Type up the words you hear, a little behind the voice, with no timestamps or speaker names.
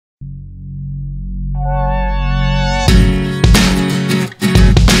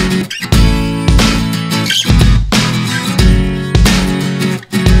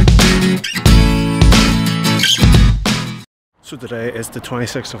So today is the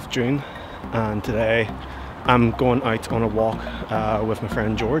 26th of June and today I'm going out on a walk with my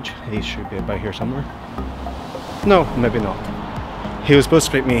friend George. He should be about here somewhere. No, maybe not. He was supposed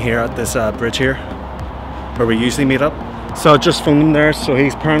to meet me here at this bridge here where we usually meet up. So I just phoned him there, so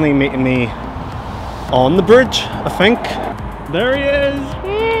he's apparently meeting me on the bridge, I think. There he is!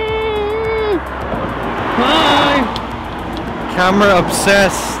 Hi! Camera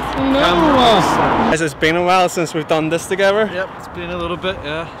obsessed. No! Guys, it's been a while since we've done this together. Yep, it's been a little bit,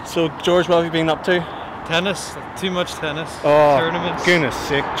 yeah. So George, what have you been up to? Tennis, too much tennis. Oh, tournaments. Goodness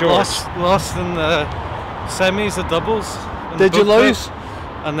sake, George. Lost in the semis, the doubles. Did you lose?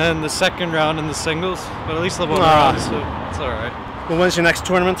 And then the second round in the singles, but at least I won a round, so it's alright. Well, when's your next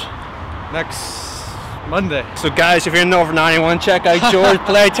tournament? Next Monday. So guys, if you're in Northern Ireland, check out George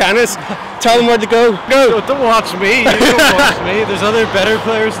play tennis. Tell him where to go. Go! Don't watch me, you don't watch me. There's other better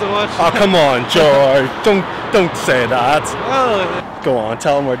players to watch. Oh, come on, George. Don't say that. Well, go on,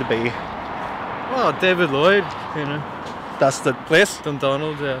 tell him where to be. Well, David Lloyd, you know. That's the place?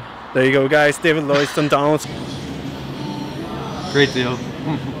 Dundonald, yeah. There you go, guys. David Lloyd's Dundonald. Great deal.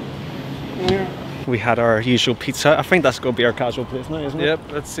 We had our usual pizza. I think that's going to be our casual place now, isn't it? Yep,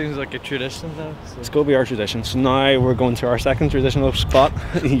 that seems like a tradition now. So. It's going to be our tradition. So now we're going to our second traditional spot,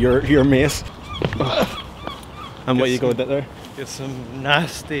 your mace. And what you go with it there? Get some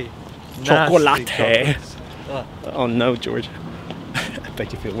nasty chocolate. Oh no, George. I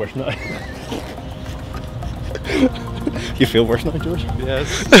bet you feel worse now. You feel worse now, George?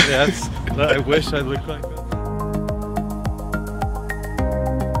 Yes, yes. I wish I looked like that.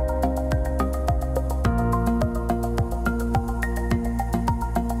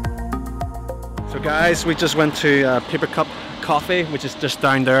 So guys, we just went to Paper Cup Coffee, which is just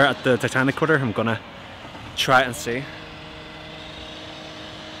down there at the Titanic Quarter. I'm gonna try it and see.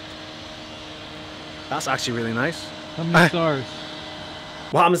 That's actually really nice. How many stars?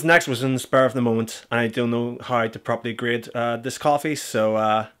 What happens next was in the spur of the moment, and I don't know how to properly grade this coffee,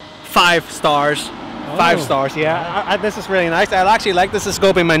 so 5 stars. Oh. 5 stars, yeah. This is really nice. I actually like this. This is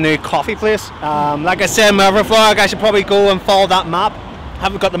going to be my new coffee place. Like I said in my other vlog, I should probably go and follow that map.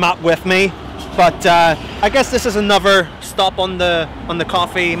 Haven't got the map with me, but I guess this is another stop on the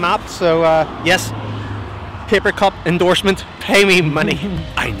coffee map. So yes, Paper Cup endorsement. Pay me money.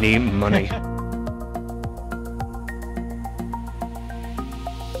 I need money.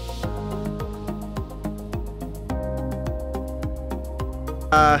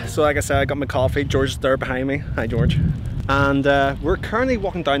 So like I said, I got my coffee. George is there behind me. Hi George. And we're currently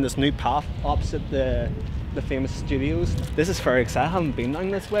walking down this new path opposite the famous studios. This is very exciting. I haven't been down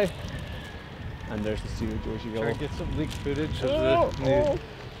this way. And there's the studio, George. You go. Get some leaked footage of the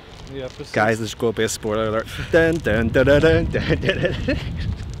new episode. Guys, there's going to be a spoiler alert. Dun, dun, dun, dun, dun, dun, dun, dun.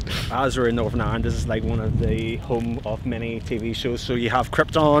 As we're in Northern Ireland, this is like one of the home of many TV shows. So you have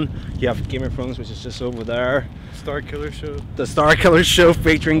Krypton, you have Game of Thrones, which is just over there. Star Killer show. The Star Killer show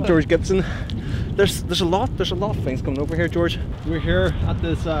featuring George Gibson. There's a lot of things coming over here, George. We're here at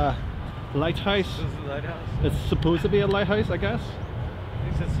this lighthouse. This is the lighthouse. It's supposed to be a lighthouse, I guess. At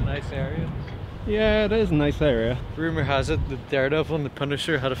least it's a nice area. Yeah, it is a nice area. Rumor has it the Daredevil and the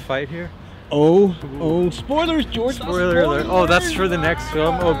Punisher had a fight here. Oh, spoilers, George. Spoiler alert. Oh, that's for the next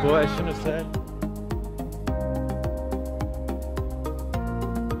film. Oh boy, I shouldn't have said.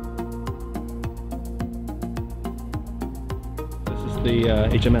 This is the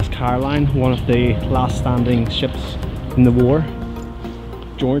HMS Caroline, one of the last standing ships in the war.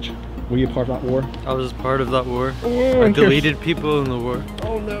 George, were you part of that war? I was part of that war. Oh, I deleted people in the war.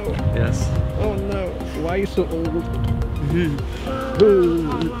 Oh no. Yes. Oh no. Why are you so old?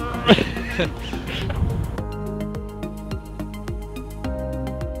 I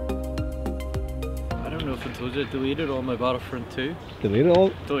don't know if I told you, I deleted all my Battlefront 2. Deleted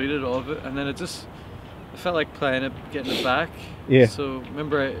all? Deleted all of it, and then I felt like playing it, getting it back. Yeah. So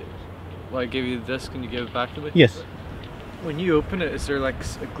remember I gave you the disc and you gave it back to me? Yes. When you open it, is there like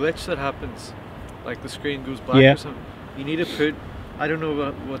a glitch that happens? Like the screen goes black or something? You need to put, I don't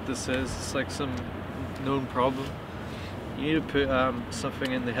know what this is, it's like some known problem. You need to put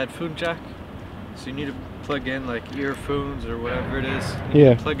something in the headphone jack. So you need to plug in like earphones or whatever it is.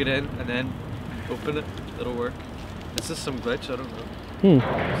 You plug it in and then open it. It'll work. Is this some glitch? I don't know.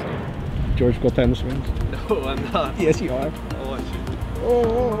 So. George, go down the swings. No, I'm not. Yes, you are. I'll watch you.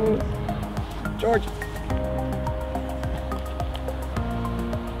 Oh, George.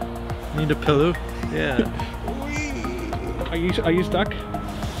 Need a pillow? Yeah. Are you stuck?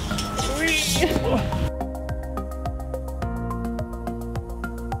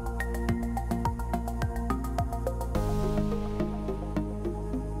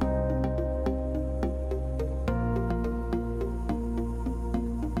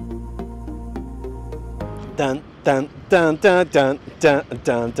 dun dun dun dun dun dun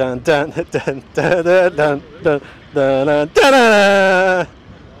dun dun dun dun dun dun dun dun.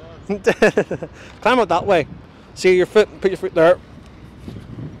 Climb up that way. See your foot. Put your foot there.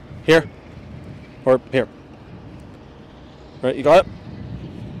 Here. Or here. Right, you got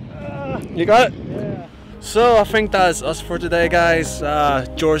it? You got it? Yeah. So I think that's us for today, guys.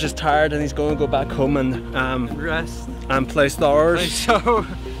 George is tired and he's going to go back home and Rest. and play stars. So,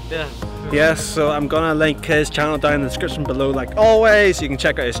 yeah. Yes, so I'm gonna link his channel down in the description below, like always. You can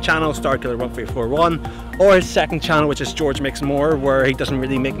check out his channel, StarKiller1341, or his second channel, which is George Makes More, where he doesn't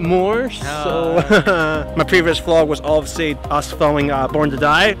really make more. So my previous vlog was obviously us filming Born to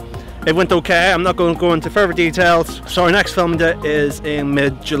Die. It went okay. I'm not going to go into further details. So our next film date is in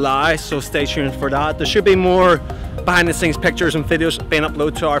mid-July, so stay tuned for that. There should be more behind the scenes pictures and videos being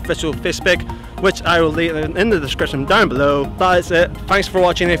uploaded to our official Facebook, which I will leave in the description down below. That is it. Thanks for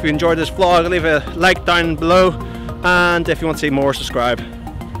watching. If you enjoyed this vlog, leave a like down below, and if you want to see more, subscribe.